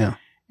today? Yeah.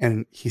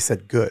 And he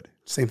said, good.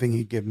 Same thing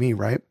he'd give me,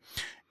 right?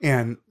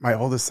 And my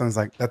oldest son's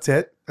like, that's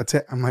it?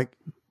 I'm like,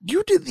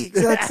 you did the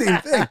exact same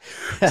thing.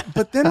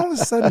 But then all of a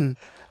sudden,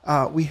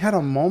 we had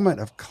a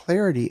moment of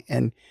clarity,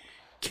 and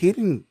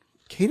Caden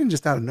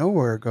just out of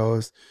nowhere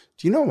goes,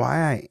 do you know why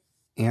I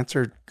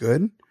answered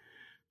good?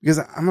 Because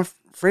I'm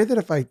afraid that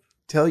if I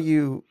tell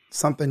you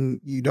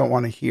something you don't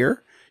want to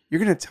hear,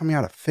 you're going to tell me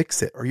how to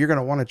fix it, or you're going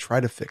to want to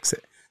try to fix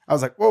it. I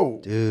was like, whoa.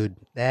 Dude,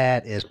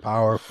 that is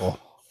powerful.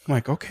 I'm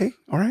like, okay,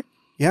 all right.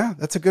 Yeah,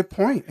 that's a good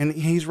point. And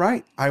he's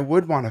right. I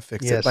would want to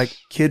fix it. Like,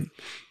 kid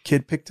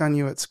picked on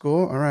you at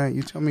school. All right,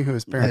 you tell me who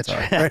his parents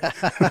are.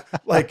 Right?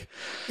 Like,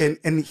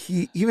 and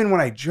he, even when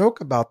I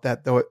joke about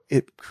that, though,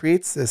 it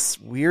creates this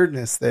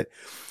weirdness that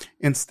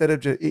instead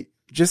of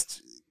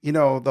just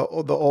the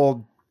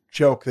old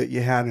joke that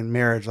you had in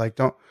marriage, like,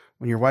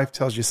 when your wife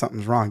tells you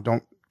something's wrong,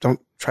 don't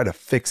try to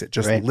fix it.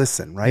 Just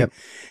listen, right? Yep.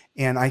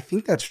 And I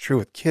think that's true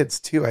with kids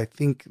too. I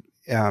think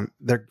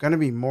they're going to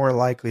be more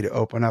likely to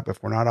open up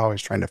if we're not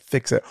always trying to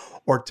fix it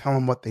or tell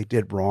them what they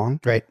did wrong.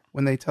 Right.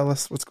 When they tell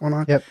us what's going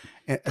on. Yep.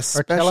 And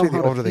especially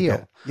the older they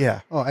get.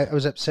 Yeah. Oh, I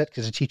was upset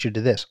because the teacher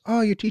did this.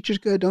 Oh, your teacher's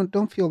good.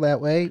 Don't feel that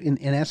way. In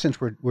essence,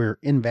 we're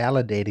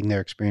invalidating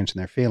their experience and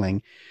their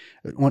feeling.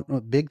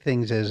 One big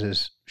things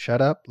is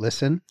shut up,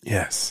 listen.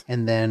 Yes.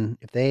 And then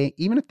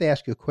even if they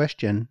ask you a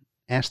question,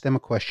 ask them a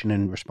question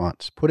in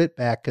response. Put it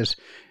back, because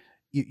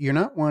you're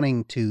not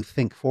wanting to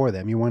think for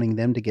them. You're wanting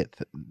them to get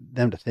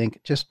them to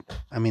think. This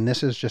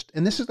is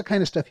the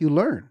kind of stuff you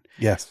learn.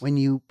 Yes. When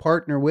you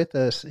partner with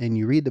us and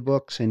you read the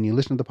books and you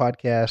listen to the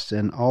podcasts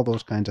and all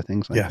those kinds of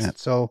things like that.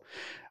 So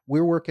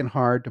we're working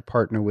hard to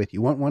partner with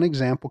you. One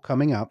example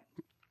coming up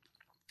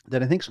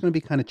that I think is going to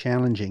be kind of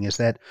challenging is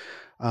that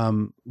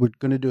we're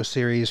going to do a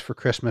series for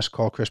Christmas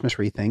called Christmas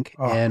Rethink.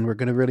 Oh. And we're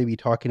going to really be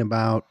talking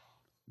about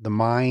the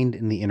mind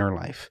and the inner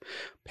life,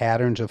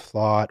 patterns of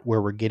thought,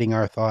 where we're getting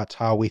our thoughts,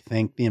 how we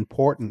think, the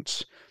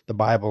importance the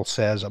Bible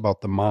says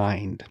about the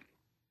mind.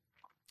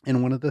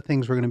 And one of the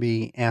things we're going to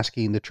be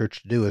asking the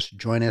church to do is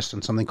join us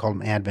on something called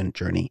an Advent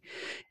journey.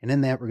 And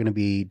in that, we're going to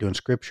be doing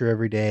scripture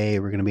every day.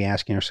 We're going to be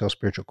asking ourselves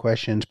spiritual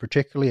questions,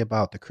 particularly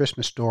about the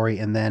Christmas story,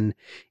 and then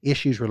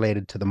issues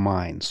related to the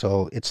mind.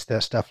 So it's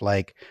the stuff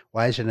like,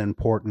 why is it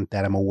important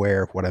that I'm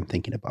aware of what I'm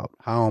thinking about?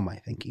 How am I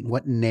thinking?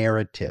 What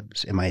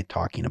narratives am I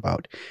talking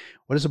about?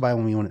 What does the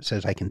Bible mean when it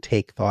says I can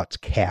take thoughts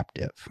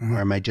captive? Mm-hmm. Or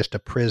am I just a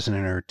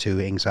prisoner to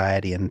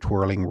anxiety and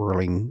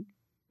whirling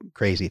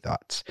crazy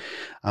thoughts.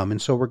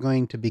 And so we're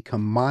going to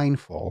become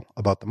mindful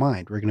about the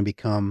mind. We're going to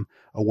become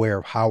aware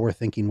of how we're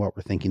thinking, what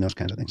we're thinking, those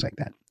kinds of things like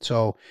that.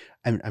 So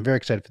I'm very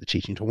excited for the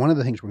teaching. So one of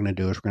the things we're going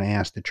to do is we're going to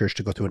ask the church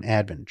to go through an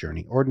Advent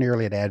journey.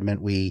 Ordinarily at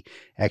Advent, we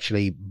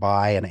actually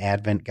buy an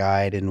Advent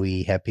guide and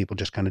we have people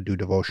just kind of do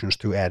devotions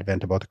through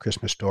Advent about the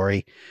Christmas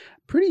story.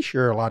 Pretty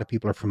sure a lot of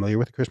people are familiar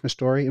with the Christmas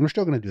story, and we're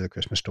still going to do the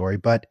Christmas story,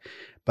 but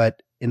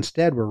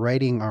instead we're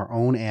writing our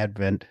own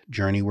Advent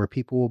journey where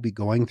people will be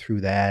going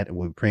through that, and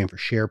we'll be praying for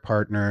share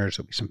partners.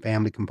 There'll be some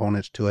family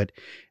components to it.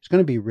 It's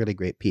going to be a really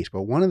great piece.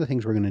 But one of the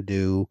things we're going to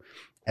do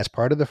as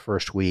part of the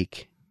first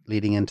week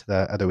leading into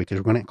the other week is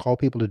we're going to call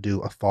people to do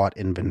a thought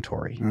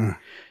inventory.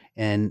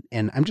 And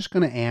I'm just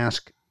going to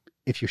ask,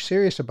 if you're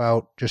serious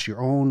about just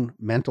your own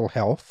mental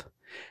health,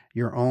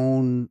 your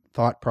own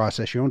thought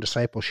process, your own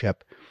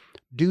discipleship,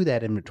 do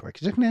that inventory,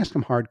 because it's going to ask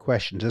them hard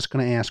questions. It's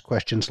going to ask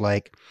questions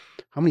like,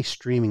 how many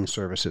streaming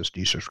services do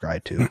you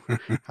subscribe to?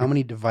 How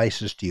many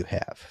devices do you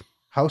have?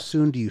 How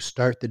soon do you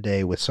start the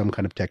day with some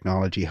kind of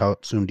technology? How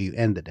soon do you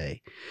end the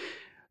day?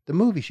 The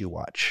movies you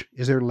watch,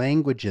 is there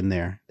language in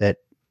there that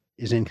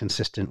is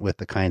inconsistent with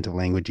the kinds of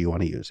language you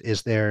want to use?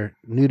 Is there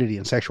nudity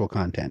and sexual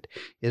content?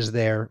 Is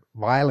there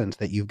violence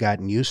that you've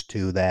gotten used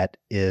to that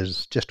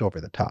is just over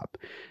the top?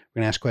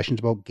 We're going to ask questions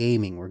about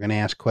gaming. We're going to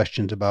ask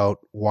questions about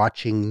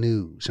watching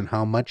news and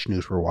how much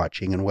news we're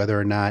watching and whether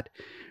or not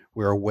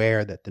we're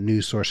aware that the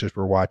news sources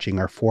we're watching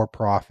are for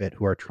profit,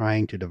 who are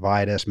trying to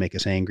divide us, make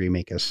us angry,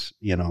 make us,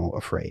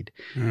 afraid.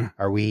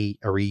 Are we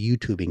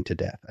YouTubing to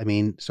death? I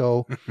mean,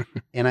 so,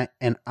 and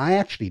I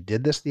actually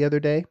did this the other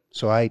day.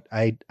 So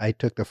I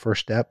took the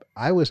first step.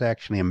 I was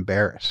actually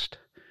embarrassed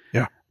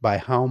by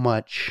how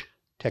much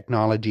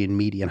technology and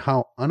media and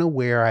how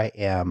unaware I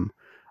am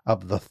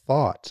of the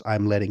thoughts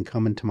I'm letting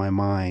come into my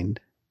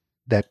mind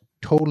that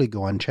totally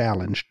go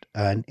unchallenged.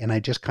 And I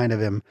just kind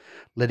of am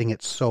letting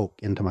it soak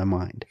into my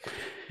mind.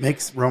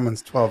 Makes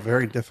Romans 12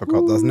 very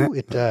difficult, doesn't it?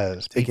 It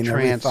does. Taking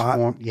every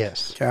thought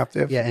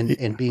captive. Yeah,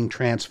 and being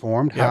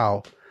transformed. Yep.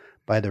 How?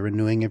 By the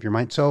renewing of your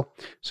mind. So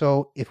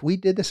if we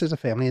did this as a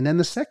family, and then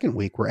the second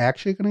week, we're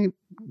actually going to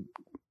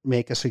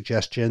make a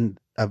suggestion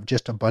of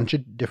just a bunch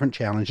of different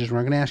challenges. We're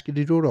not going to ask you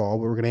to do it all,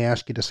 but we're going to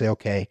ask you to say,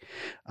 okay,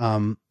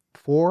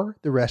 for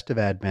the rest of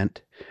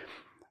Advent,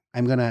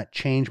 I'm going to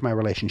change my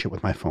relationship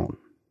with my phone.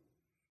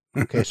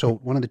 Okay, so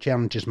one of the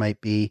challenges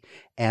might be,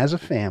 as a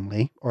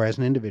family or as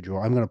an individual,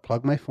 I'm going to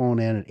plug my phone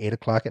in at 8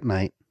 o'clock at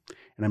night,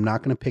 and I'm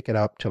not going to pick it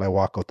up till I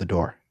walk out the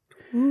door.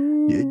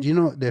 Do you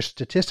know, there's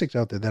statistics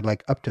out there that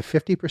like up to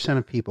 50%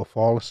 of people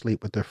fall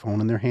asleep with their phone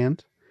in their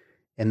hand,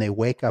 and they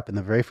wake up, and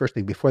the very first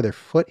thing, before their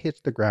foot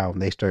hits the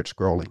ground, they start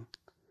scrolling.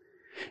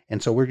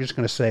 And so we're just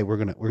going to say we're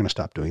going to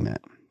stop doing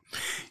that.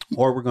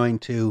 Or we're going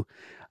to,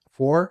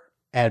 for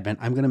Advent,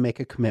 I'm going to make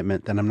a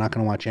commitment that I'm not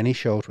going to watch any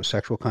shows with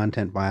sexual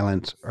content,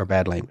 violence, or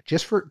bad language,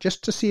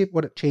 just to see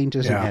what it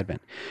changes in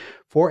Advent.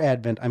 For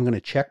Advent, I'm going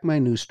to check my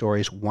news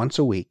stories once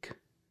a week,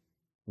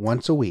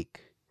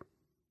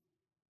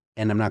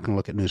 and I'm not going to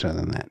look at news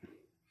other than that.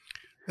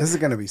 This is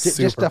going to be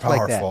super just stuff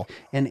powerful.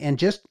 Like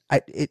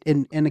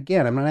that. And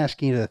again, I'm not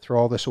asking you to throw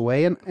all this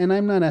away, and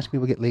I'm not asking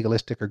people to get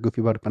legalistic or goofy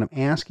about it, but I'm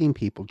asking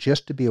people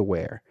just to be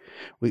aware.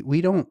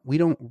 We don't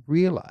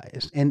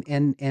realize,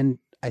 and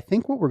I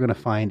think what we're going to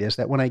find is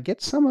that when I get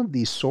some of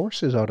these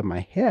sources out of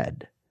my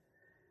head,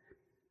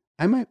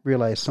 I might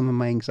realize some of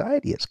my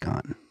anxiety is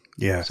gone.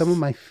 Yes. Some of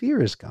my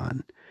fear is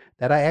gone,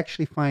 that I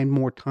actually find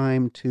more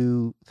time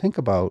to think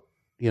about,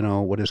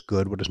 what is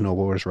good, what is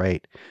noble, what is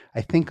right.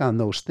 I think on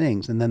those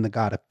things, and then the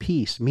God of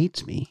peace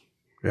meets me.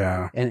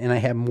 Yeah. And I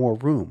have more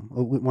room.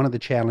 One of the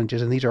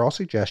challenges, and these are all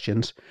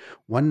suggestions,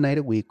 one night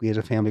a week, we as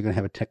a family are going to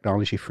have a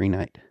technology-free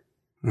night.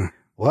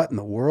 What in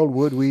the world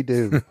would we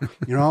do?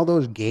 All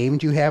those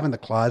games you have in the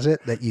closet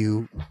that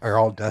you are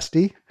all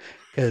dusty?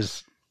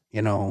 Because,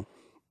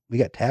 we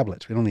got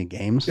tablets. We don't need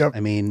games. Yep. I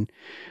mean,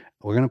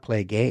 we're going to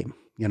play a game,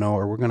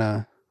 or we're going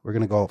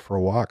to go out for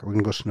a walk, or we're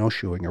going to go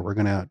snowshoeing, or we're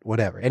going to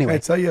whatever. Anyway. Can I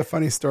tell you a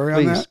funny story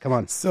on that? Come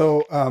on.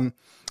 So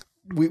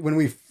when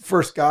we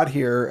first got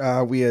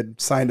here, we had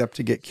signed up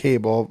to get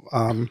cable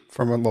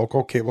from a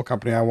local cable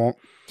company I won't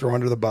throw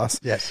under the bus.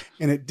 Yes.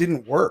 And it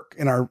didn't work.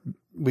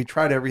 We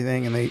tried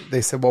everything, and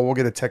they said, well, we'll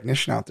get a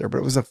technician out there. But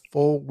it was a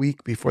full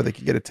week before they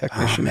could get a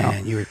technician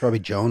out. You were probably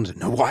Jones.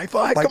 No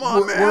Wi-Fi? Like, come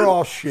on, man. We're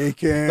all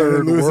shaking.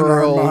 Third losing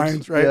world. Our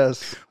minds, right?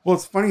 Yes. Well,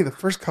 it's funny. The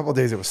first couple of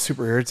days, it was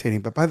super irritating.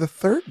 But by the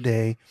third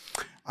day,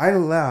 I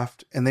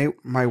left, and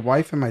my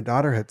wife and my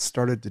daughter had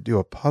started to do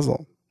a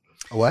puzzle.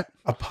 A what?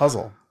 A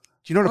puzzle.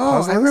 Do you know what a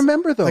puzzle is? I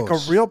remember those. Like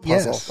a real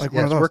puzzle. Yes, like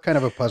one of those. We're kind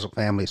of a puzzle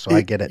family, so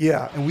I get it.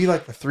 Yeah, and we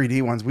like the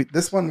 3D ones.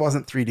 This one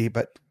wasn't 3D,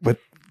 but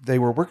they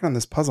were working on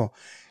this puzzle.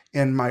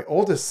 And my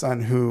oldest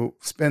son, who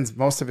spends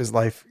most of his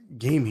life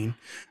gaming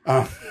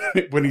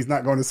when he's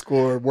not going to school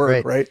or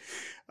work, right?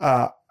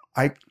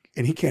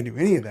 And he can't do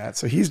any of that.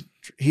 So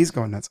he's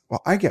going nuts.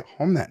 Well, I get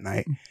home that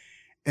night,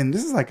 and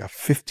this is like a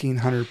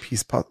 1,500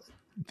 piece puzzle.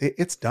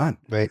 it's done.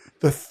 Right.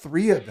 The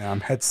three of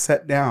them had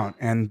sat down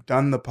and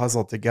done the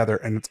puzzle together,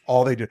 and it's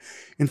all they did.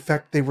 In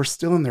fact, they were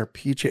still in their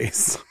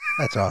PJs.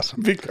 That's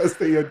awesome. Because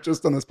they had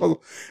just done this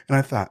puzzle. And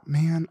I thought,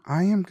 man,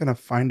 I am going to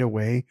find a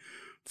way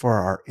for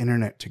our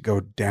internet to go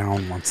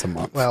down once a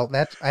month. Well,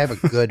 I have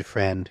a good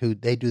friend who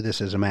they do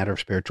this as a matter of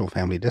spiritual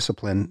family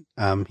discipline.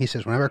 He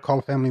says, whenever I call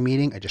a family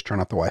meeting, I just turn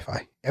off the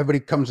Wi-Fi. Everybody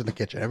comes in the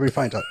kitchen. Everybody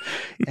finds out.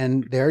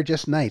 And there are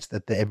just nights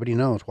that everybody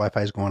knows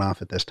Wi-Fi is going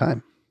off at this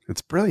time.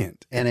 It's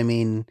brilliant. And I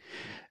mean,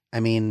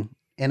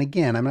 and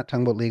again, I'm not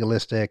talking about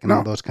legalistic and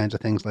all those kinds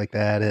of things like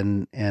that.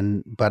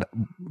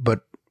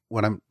 But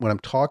what I'm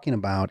talking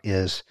about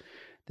is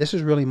this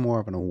is really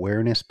more of an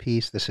awareness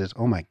piece. This is,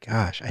 oh my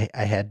gosh,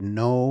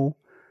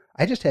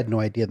 I just had no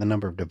idea the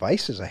number of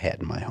devices I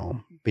had in my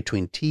home,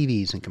 between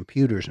TVs and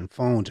computers and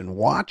phones and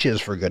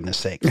watches, for goodness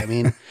sake. I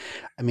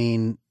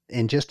mean,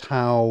 and just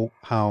how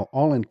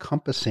all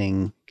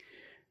encompassing,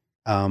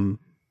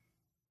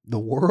 the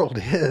world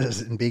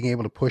is, and being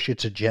able to push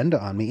its agenda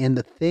on me, and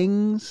the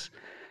things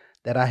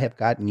that I have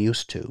gotten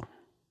used to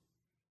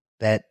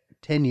that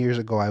 10 years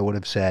ago I would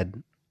have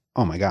said,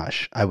 oh my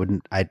gosh, I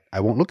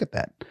won't look at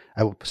that.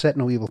 I will set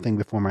no evil thing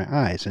before my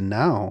eyes. And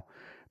now,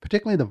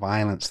 particularly the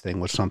violence thing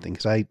was something,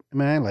 because I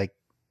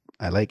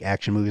like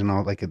action movies and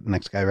all, like the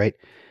next guy, right?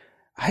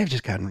 I've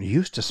just gotten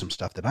used to some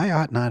stuff that I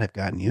ought not have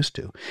gotten used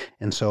to.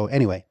 And so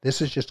anyway,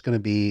 this is just going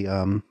to be,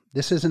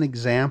 this is an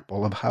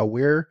example of how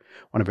we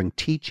want to bring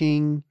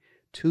teaching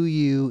to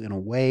you in a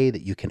way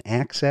that you can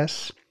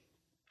access,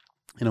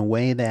 in a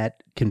way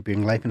that can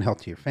bring life and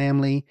health to your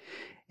family.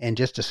 And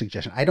just a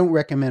suggestion. I don't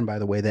recommend, by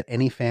the way, that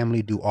any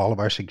family do all of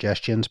our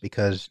suggestions,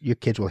 because your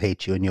kids will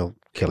hate you and you'll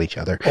kill each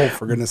other. Oh,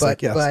 for goodness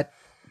sake, yes.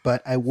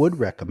 But I would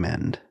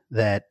recommend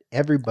that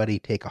everybody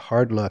take a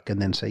hard look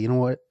and then say, you know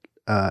what?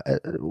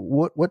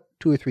 What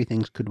 2 or 3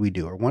 things could we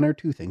do, or 1 or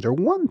 2 things, or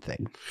 1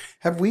 thing?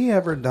 Have we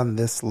ever done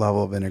this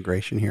level of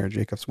integration here at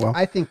Jacob's Well?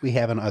 I think we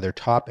have on other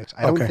topics.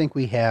 I don't think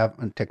we have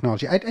on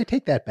technology. I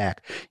take that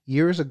back.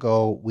 Years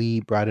ago, we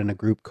brought in a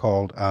group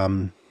called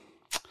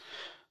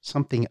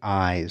something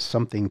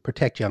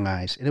Protect Young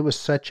Eyes. And it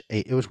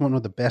was one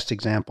of the best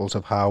examples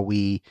of how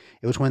it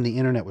was when the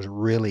internet was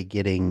really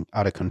getting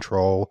out of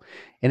control.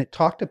 And it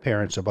talked to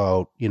parents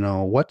about,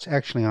 what's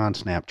actually on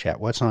Snapchat,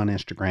 what's on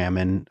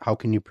Instagram, and how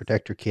can you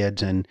protect your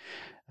kids, and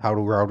how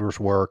do routers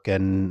work,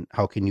 and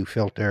how can you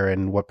filter,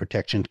 and what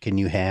protections can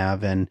you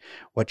have, and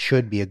what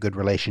should be a good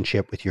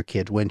relationship with your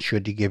kids, when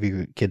should you give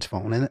your kids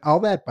phone, and all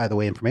that, by the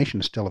way, information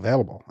is still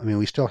available. I mean,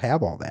 we still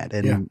have all that,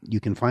 and you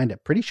can find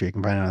it, pretty sure you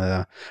can find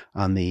it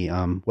on the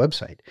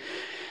website.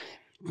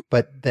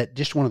 But that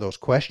just one of those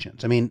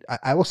questions. I mean,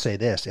 I will say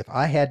this, if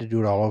I had to do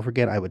it all over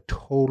again, I would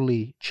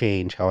totally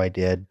change how I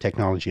did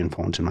technology and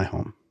phones in my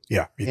home.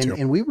 Yeah, me too.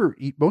 And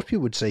most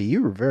people would say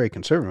you were very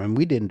conservative. I mean,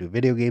 we didn't do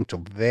video games till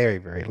very,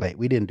 very late.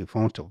 We didn't do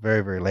phones till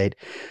very, very late.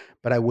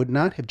 But I would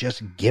not have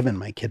just given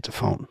my kids a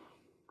phone.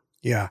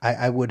 Yeah.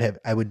 I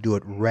would do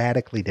it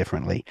radically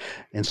differently,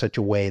 in such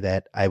a way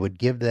that I would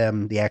give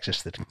them the access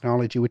to the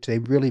technology, which they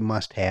really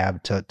must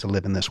have to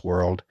live in this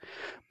world.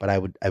 But I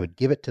would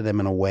give it to them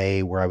in a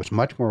way where I was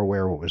much more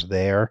aware of what was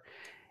there,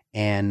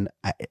 and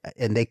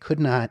they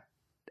could not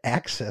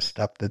access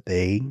stuff that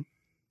they.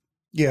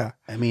 Yeah.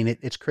 I mean,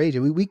 it's crazy.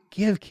 We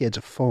give kids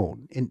a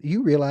phone, and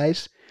you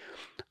realize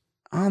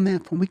on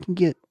that phone we can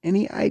get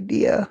any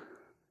idea,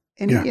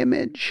 any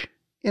image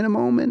in a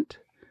moment.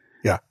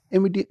 Yeah.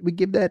 And we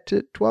give that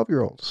to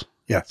 12-year-olds.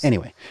 Yes.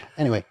 Anyway.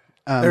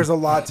 There's a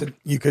lot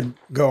you could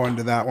go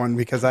into that one,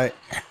 because I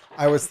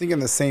was thinking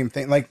the same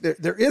thing. Like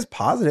there is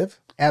positive.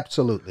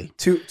 Absolutely.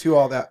 To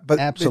all that. But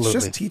absolutely,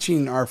 it's just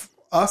teaching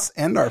us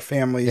and our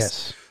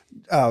families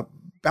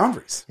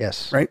boundaries.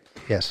 Yes. Right?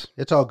 Yes.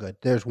 It's all good.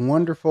 There's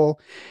wonderful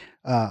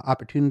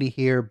opportunity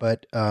here,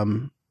 but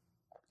honestly,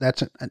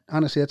 that's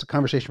a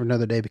conversation for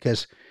another day,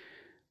 because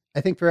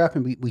I think very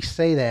often we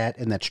say that,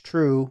 and that's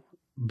true,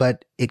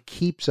 but it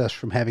keeps us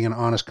from having an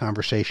honest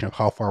conversation of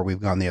how far we've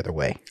gone the other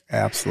way.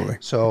 Absolutely.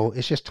 So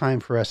it's just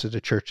time for us as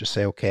a church to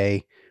say,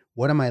 okay,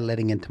 what am I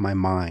letting into my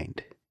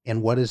mind?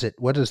 And what is it?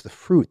 What is the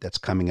fruit that's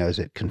coming out? Is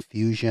it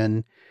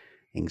confusion,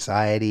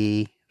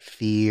 anxiety,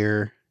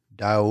 fear,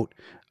 doubt,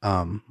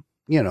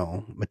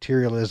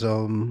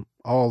 materialism,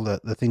 all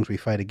the things we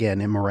fight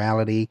again,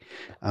 immorality?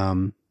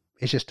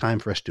 It's just time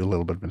for us to do a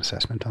little bit of an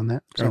assessment on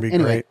that. So anyway,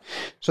 great.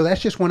 So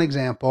that's just one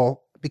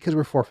example, because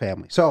we're for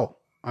family. So,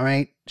 all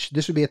right,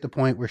 this would be at the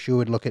point where Shua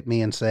would look at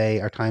me and say,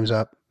 our time's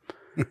up,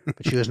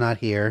 but Shua's not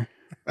here.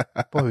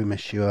 Boy, we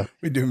miss Shua.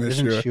 We do miss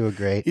Shua. Isn't Shua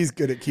great? He's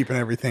good at keeping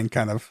everything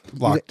kind of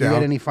locked down. You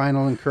got any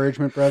final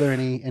encouragement, brother?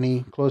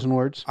 Any closing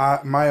words?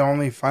 My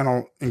only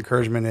final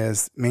encouragement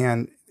is,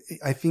 man,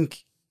 I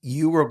think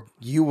you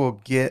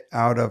will get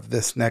out of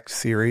this next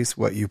series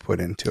what you put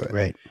into it.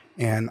 Right.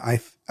 And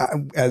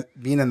as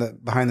being in the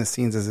behind the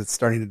scenes as it's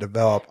starting to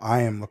develop,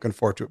 I am looking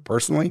forward to it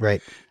personally.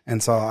 Right.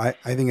 And so I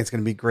think it's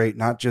going to be great,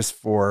 not just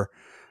for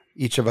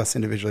each of us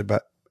individually,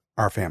 but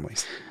our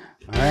families.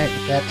 All right.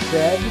 With that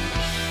said, you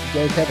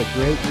guys have a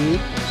great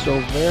week. So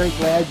very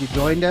glad you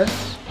joined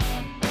us.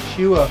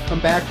 Shua, come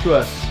back to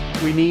us.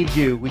 We need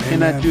you. We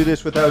cannot do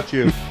this without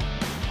you.